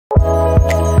Hello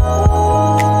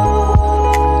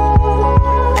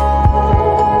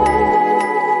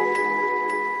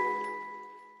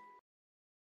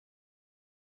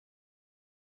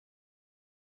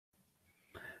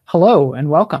and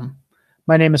welcome.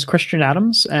 My name is Christian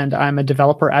Adams, and I'm a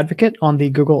developer advocate on the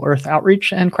Google Earth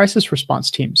Outreach and Crisis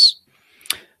Response teams.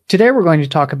 Today we're going to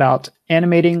talk about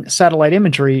animating satellite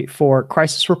imagery for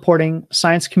crisis reporting,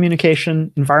 science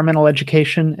communication, environmental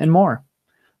education, and more.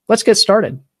 Let's get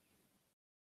started.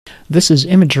 This is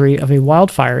imagery of a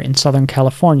wildfire in Southern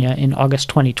California in August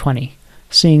 2020.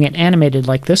 Seeing it animated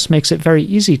like this makes it very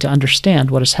easy to understand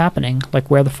what is happening,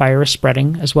 like where the fire is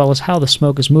spreading, as well as how the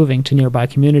smoke is moving to nearby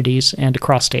communities and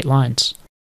across state lines.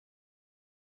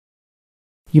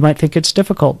 You might think it's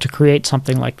difficult to create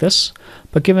something like this,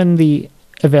 but given the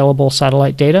available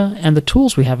satellite data and the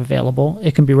tools we have available,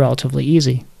 it can be relatively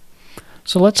easy.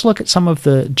 So let's look at some of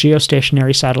the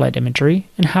geostationary satellite imagery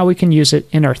and how we can use it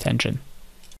in Earth Engine.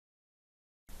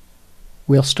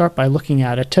 We'll start by looking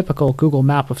at a typical Google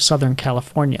map of Southern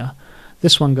California.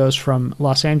 This one goes from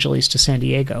Los Angeles to San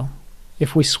Diego.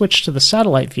 If we switch to the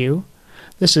satellite view,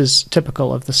 this is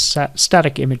typical of the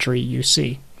static imagery you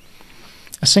see.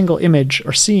 A single image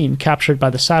or scene captured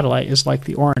by the satellite is like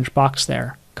the orange box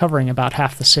there, covering about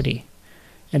half the city.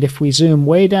 And if we zoom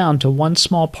way down to one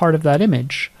small part of that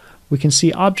image, we can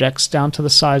see objects down to the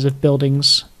size of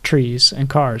buildings, trees, and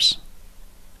cars.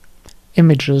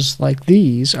 Images like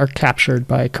these are captured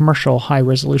by commercial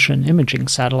high-resolution imaging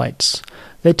satellites.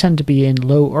 They tend to be in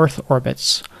low Earth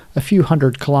orbits, a few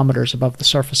hundred kilometers above the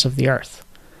surface of the Earth.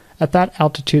 At that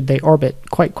altitude they orbit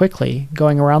quite quickly,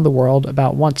 going around the world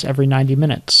about once every 90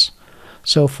 minutes.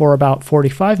 So for about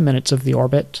 45 minutes of the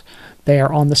orbit, they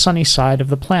are on the sunny side of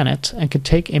the planet and can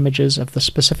take images of the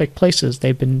specific places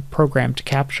they've been programmed to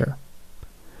capture.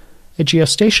 A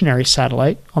geostationary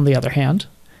satellite, on the other hand,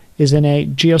 is in a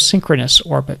geosynchronous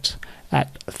orbit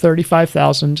at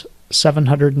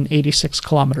 35,786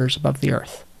 kilometers above the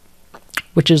Earth,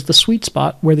 which is the sweet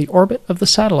spot where the orbit of the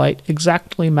satellite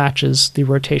exactly matches the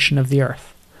rotation of the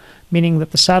Earth, meaning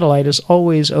that the satellite is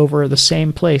always over the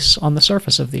same place on the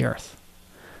surface of the Earth.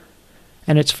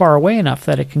 And it's far away enough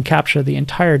that it can capture the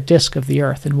entire disk of the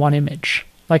Earth in one image,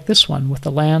 like this one with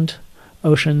the land,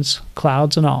 oceans,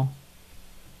 clouds, and all.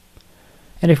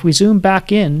 And if we zoom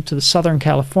back in to the Southern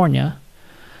California,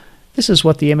 this is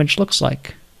what the image looks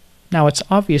like. Now it's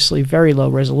obviously very low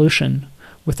resolution,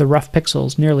 with the rough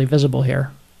pixels nearly visible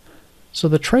here. So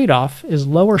the trade-off is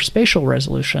lower spatial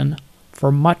resolution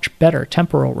for much better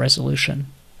temporal resolution,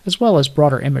 as well as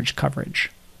broader image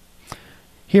coverage.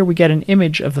 Here we get an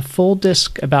image of the full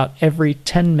disk about every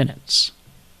 10 minutes.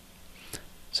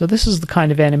 So this is the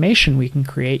kind of animation we can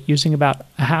create using about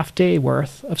a half-day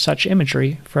worth of such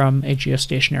imagery from a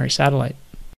geostationary satellite.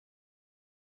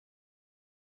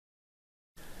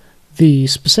 The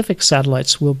specific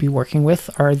satellites we'll be working with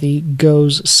are the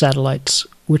GOES satellites,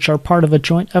 which are part of a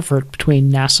joint effort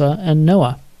between NASA and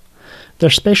NOAA. Their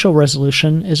spatial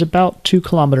resolution is about 2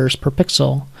 kilometers per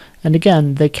pixel, and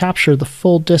again, they capture the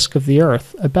full disk of the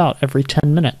Earth about every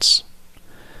 10 minutes.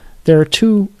 There are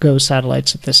 2 GOES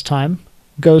satellites at this time.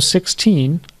 GOES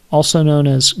 16, also known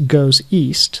as GOES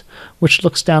East, which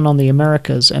looks down on the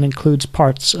Americas and includes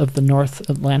parts of the North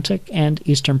Atlantic and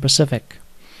Eastern Pacific.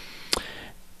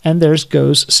 And there's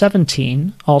GOES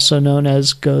 17, also known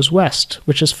as GOES West,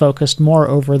 which is focused more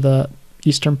over the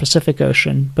Eastern Pacific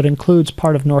Ocean, but includes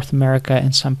part of North America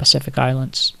and some Pacific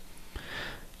islands.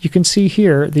 You can see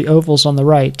here the ovals on the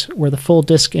right, where the full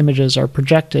disk images are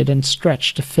projected and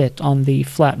stretched to fit on the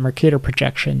flat Mercator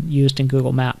projection used in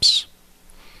Google Maps.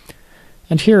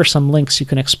 And here are some links you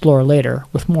can explore later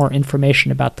with more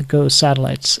information about the GOES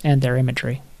satellites and their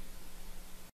imagery.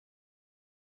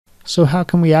 So how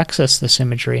can we access this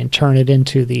imagery and turn it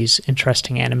into these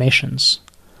interesting animations?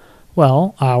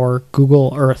 Well, our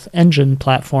Google Earth Engine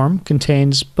platform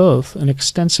contains both an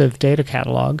extensive data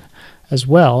catalog as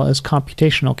well as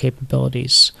computational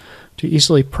capabilities to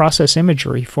easily process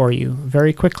imagery for you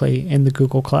very quickly in the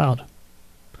Google Cloud.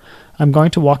 I'm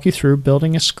going to walk you through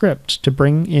building a script to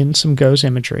bring in some GOES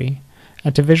imagery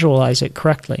and to visualize it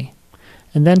correctly,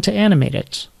 and then to animate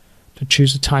it, to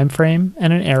choose a time frame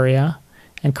and an area,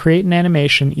 and create an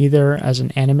animation either as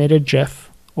an animated GIF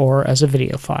or as a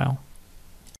video file.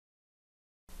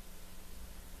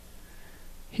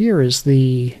 Here is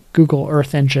the Google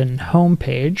Earth Engine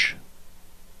homepage.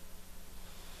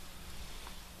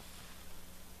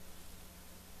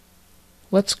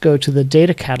 Let's go to the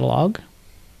data catalog.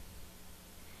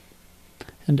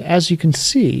 And as you can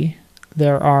see,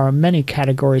 there are many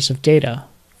categories of data,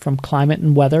 from climate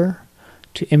and weather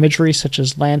to imagery such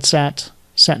as Landsat,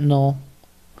 Sentinel,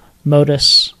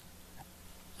 MODIS,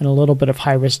 and a little bit of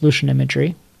high-resolution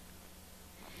imagery.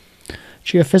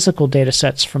 Geophysical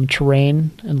datasets from terrain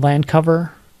and land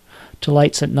cover to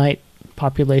lights at night,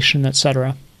 population,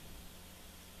 etc.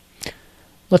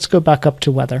 Let's go back up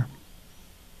to weather.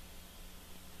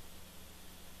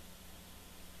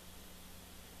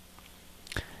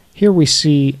 Here we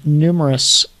see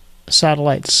numerous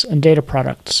satellites and data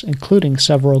products, including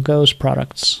several GOES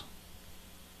products.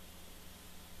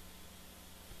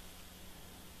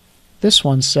 This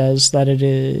one says that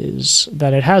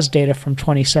it has data from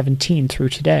 2017 through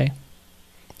today.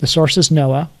 The source is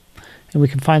NOAA, and we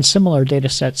can find similar data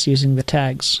sets using the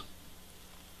tags.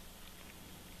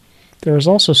 There is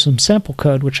also some sample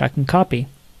code which I can copy.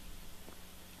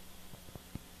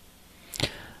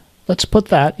 Let's put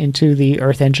that into the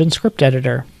Earth Engine script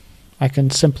editor. I can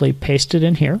simply paste it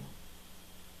in here.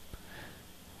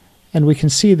 And we can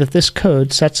see that this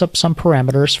code sets up some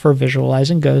parameters for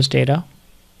visualizing GOES data,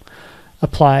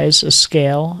 applies a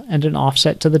scale and an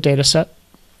offset to the dataset,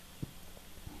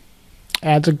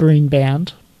 adds a green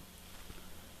band,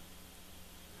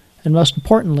 and most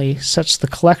importantly, sets the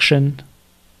collection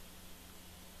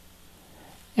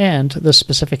and the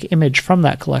specific image from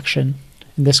that collection,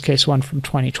 in this case one from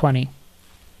 2020,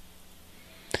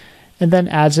 and then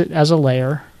adds it as a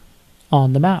layer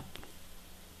on the map.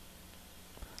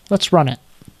 Let's run it.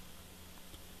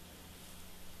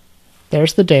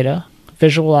 There's the data,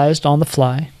 visualized on the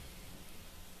fly.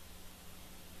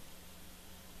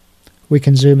 We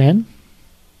can zoom in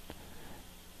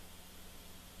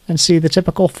and see the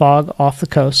typical fog off the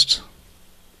coast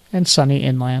and sunny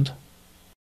inland.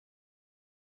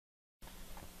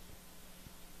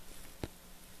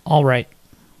 All right,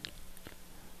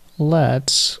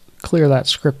 let's clear that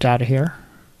script out of here,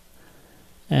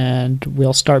 and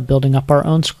we'll start building up our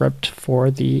own script for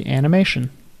the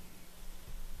animation.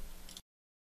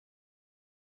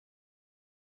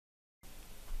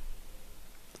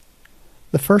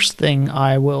 The first thing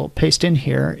I will paste in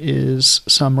here is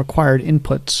some required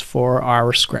inputs for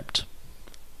our script.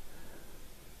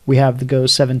 We have the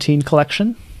GOES 17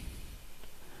 collection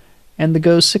and the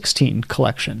GOES 16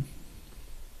 collection.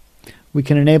 We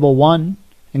can enable one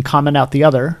and comment out the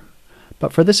other,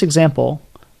 but for this example,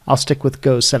 I'll stick with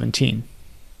GOES 17.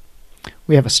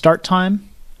 We have a start time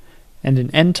and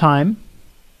an end time,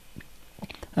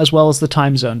 as well as the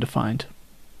time zone defined.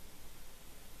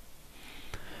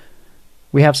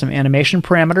 We have some animation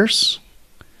parameters,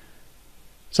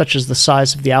 such as the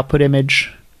size of the output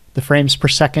image, the frames per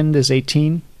second is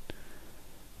 18,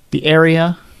 the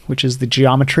area, which is the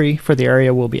geometry for the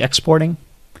area we'll be exporting,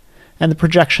 and the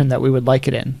projection that we would like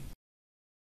it in,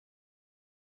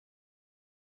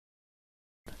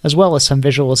 as well as some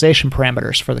visualization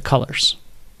parameters for the colors.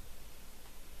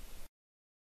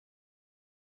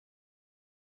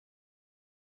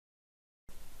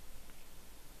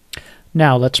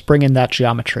 Now let's bring in that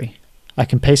geometry. I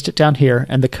can paste it down here,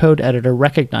 and the code editor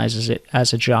recognizes it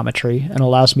as a geometry and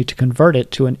allows me to convert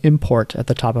it to an import at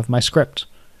the top of my script.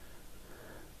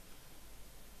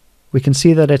 We can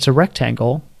see that it's a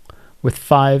rectangle with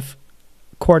 5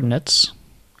 coordinates,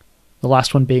 the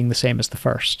last one being the same as the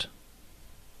first.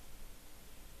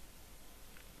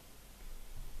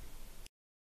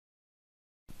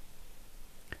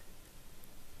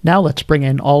 Now let's bring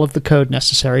in all of the code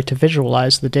necessary to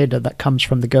visualize the data that comes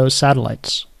from the GOES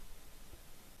satellites.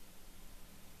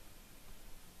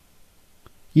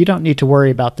 You don't need to worry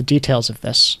about the details of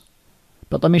this,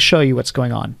 but let me show you what's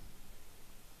going on.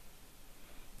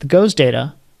 The GOES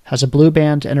data has a blue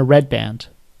band and a red band,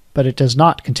 but it does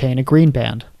not contain a green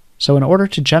band. So in order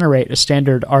to generate a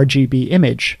standard RGB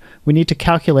image, we need to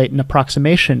calculate an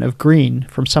approximation of green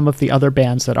from some of the other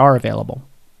bands that are available.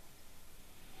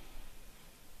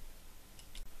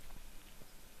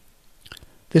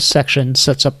 This section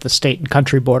sets up the state and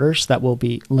country borders that we'll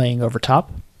be laying over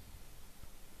top.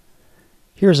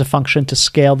 Here's a function to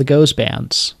scale the GOES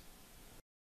bands.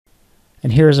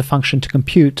 And here is a function to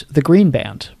compute the green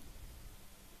band.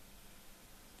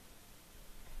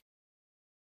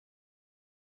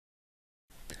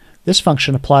 This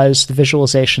function applies the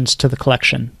visualizations to the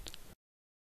collection.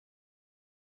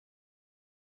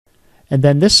 And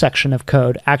then this section of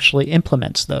code actually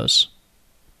implements those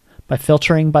by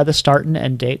filtering by the start and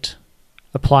end date,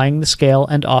 applying the scale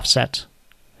and offset,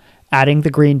 adding the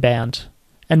green band,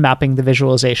 and mapping the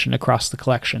visualization across the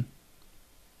collection.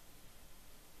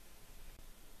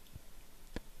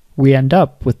 We end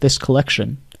up with this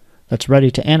collection that's ready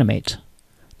to animate.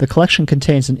 The collection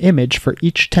contains an image for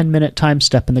each 10-minute time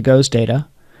step in the GOES data,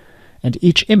 and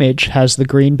each image has the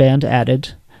green band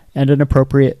added and an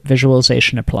appropriate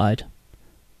visualization applied.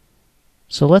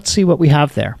 So let's see what we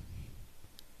have there.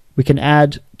 we can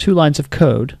add 2 lines of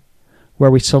code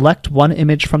where we select one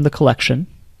image from the collection,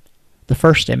 the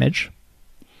first image,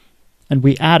 and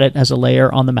we add it as a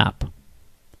layer on the map.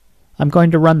 I'm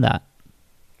going to run that.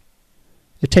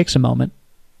 It takes a moment.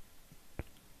 I'm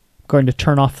going to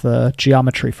turn off the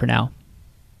geometry for now.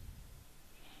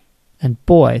 And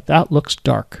boy, that looks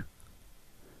dark.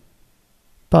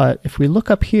 But if we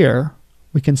look up here,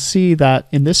 we can see that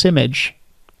in this image,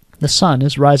 the sun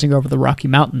is rising over the Rocky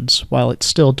Mountains while it's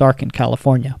still dark in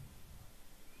California.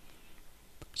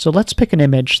 So let's pick an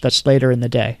image that's later in the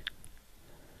day.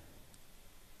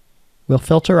 We'll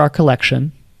filter our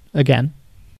collection again,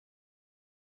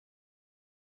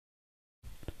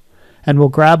 and we'll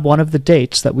grab one of the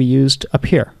dates that we used up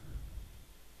here.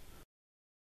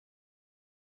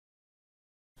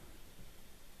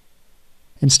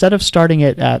 Instead of starting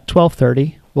it at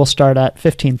 12:30, we'll start at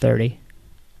 15:30.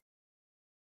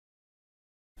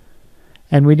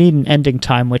 And we need an ending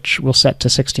time, which we'll set to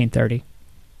 16:30.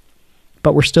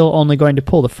 But we're still only going to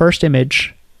pull the first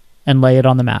image and lay it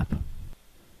on the map.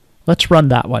 Let's run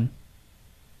that one.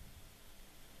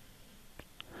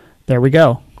 There we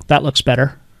go. That looks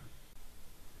better.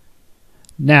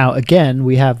 Now, again,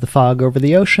 we have the fog over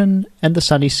the ocean and the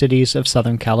sunny cities of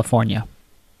Southern California.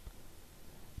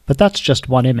 But that's just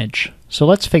one image, so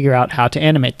let's figure out how to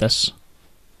animate this.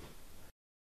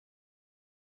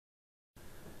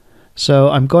 So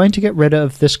I'm going to get rid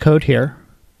of this code here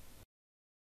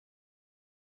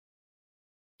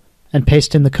and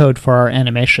paste in the code for our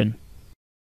animation.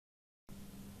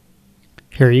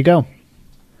 Here you go.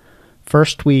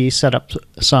 First, we set up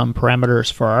some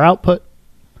parameters for our output.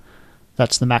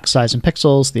 That's the max size in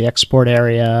pixels, the export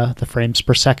area, the frames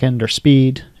per second or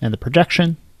speed, and the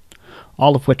projection,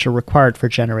 all of which are required for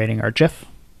generating our GIF.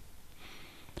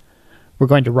 We're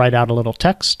going to write out a little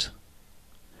text,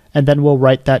 and then we'll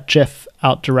write that GIF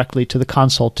out directly to the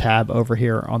console tab over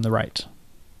here on the right.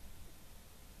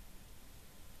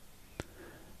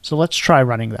 So let's try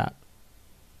running that.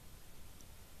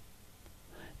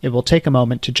 It will take a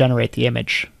moment to generate the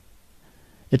image.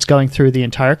 It's going through the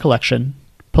entire collection,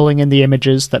 pulling in the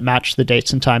images that match the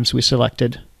dates and times we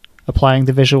selected, applying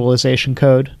the visualization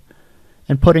code,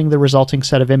 and putting the resulting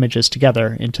set of images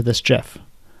together into this GIF,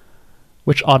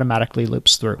 which automatically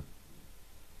loops through.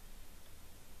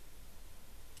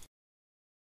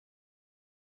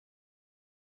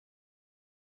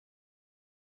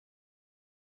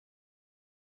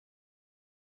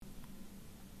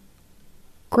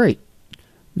 Great.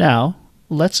 Now,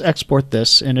 let's export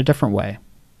this in a different way.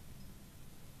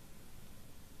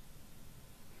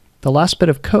 The last bit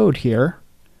of code here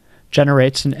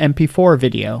generates an MP4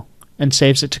 video and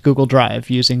saves it to Google Drive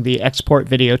using the Export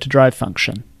Video to Drive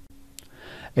function.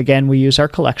 Again, we use our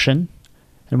collection,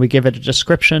 and we give it a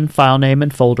description, file name,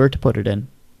 and folder to put it in.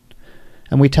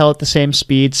 And we tell it the same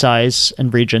speed, size,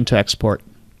 and region to export.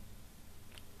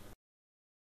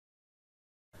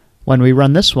 When we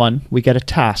run this one, we get a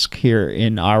task here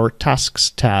in our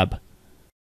Tasks tab.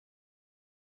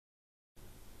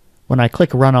 When I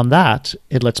click Run on that,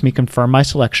 it lets me confirm my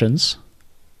selections.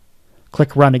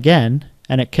 Click Run again,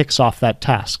 and it kicks off that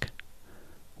task,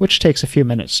 which takes a few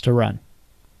minutes to run.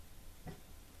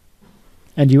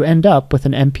 And you end up with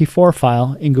an MP4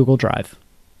 file in Google Drive.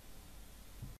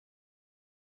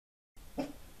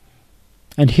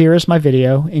 And here is my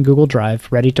video in Google Drive,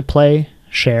 ready to play,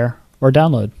 share, or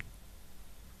download.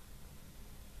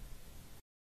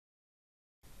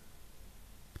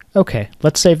 Okay,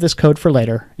 let's save this code for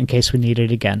later in case we need it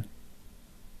again.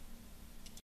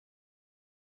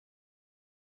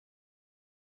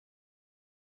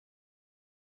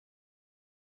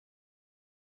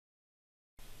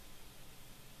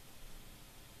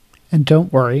 And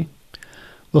don't worry,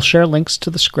 we'll share links to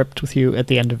the script with you at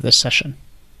the end of this session.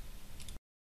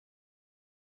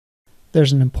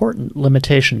 There's an important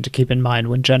limitation to keep in mind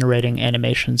when generating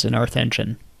animations in Earth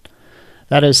Engine.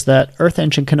 That is that Earth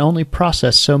Engine can only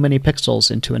process so many pixels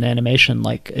into an animation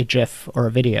like a GIF or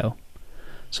a video.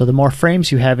 So the more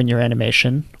frames you have in your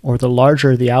animation, or the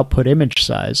larger the output image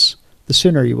size, the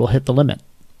sooner you will hit the limit.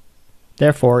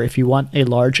 Therefore, if you want a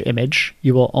large image,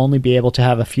 you will only be able to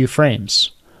have a few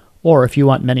frames. Or if you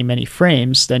want many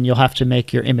frames, then you'll have to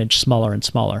make your image smaller and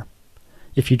smaller.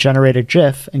 If you generate a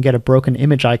GIF and get a broken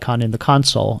image icon in the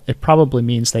console, it probably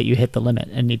means that you hit the limit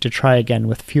and need to try again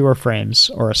with fewer frames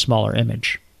or a smaller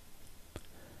image.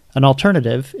 An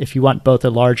alternative, if you want both a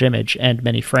large image and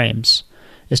many frames,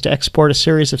 is to export a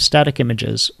series of static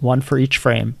images, one for each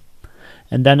frame,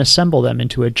 and then assemble them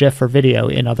into a GIF or video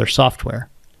in other software.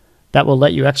 That will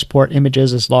let you export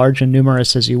images as large and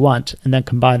numerous as you want, and then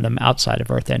combine them outside of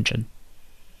Earth Engine.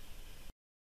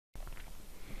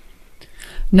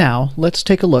 Now, let's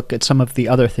take a look at some of the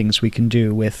other things we can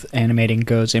do with Animating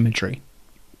Go's imagery.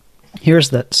 Here's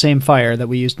that same fire that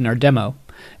we used in our demo,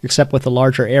 except with a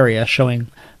larger area showing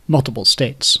multiple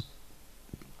states.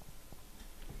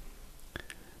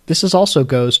 This is also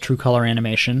Go's true color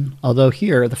animation, although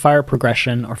here the fire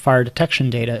progression or fire detection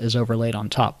data is overlaid on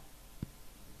top.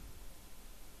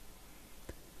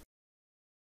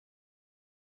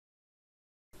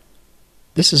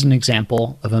 This is an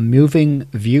example of a moving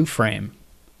view frame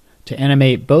to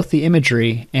animate both the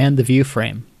imagery and the view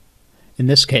frame, in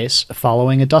this case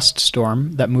following a dust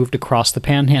storm that moved across the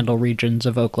panhandle regions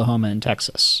of Oklahoma and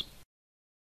Texas.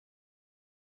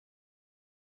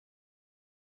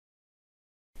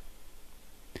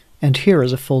 And here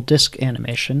is a full disk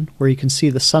animation where you can see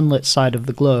the sunlit side of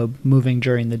the globe moving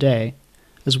during the day,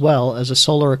 as well as a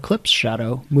solar eclipse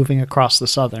shadow moving across the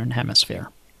southern hemisphere.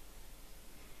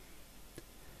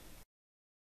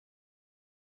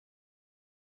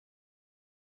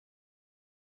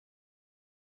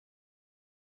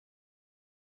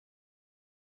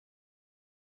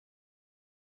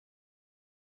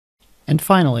 And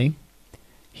finally,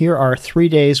 here are 3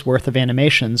 days' worth of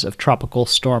animations of Tropical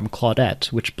Storm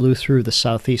Claudette, which blew through the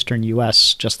southeastern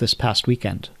US just this past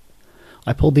weekend.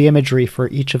 I pulled the imagery for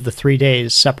each of the 3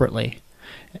 days separately,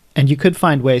 and you could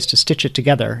find ways to stitch it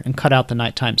together and cut out the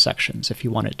nighttime sections if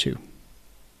you wanted to.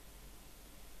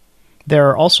 There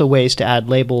are also ways to add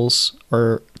labels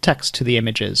or text to the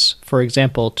images, for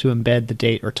example, to embed the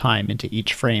date or time into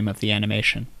each frame of the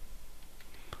animation.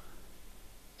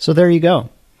 So there you go.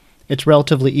 It's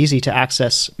relatively easy to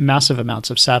access massive amounts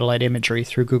of satellite imagery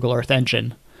through Google Earth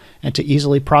Engine, and to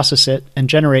easily process it and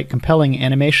generate compelling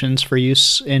animations for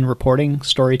use in reporting,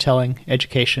 storytelling,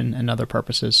 education, and other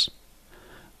purposes.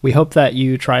 We hope that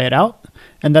you try it out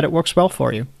and that it works well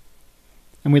for you.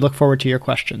 And we look forward to your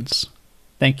questions.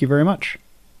 Thank you very much.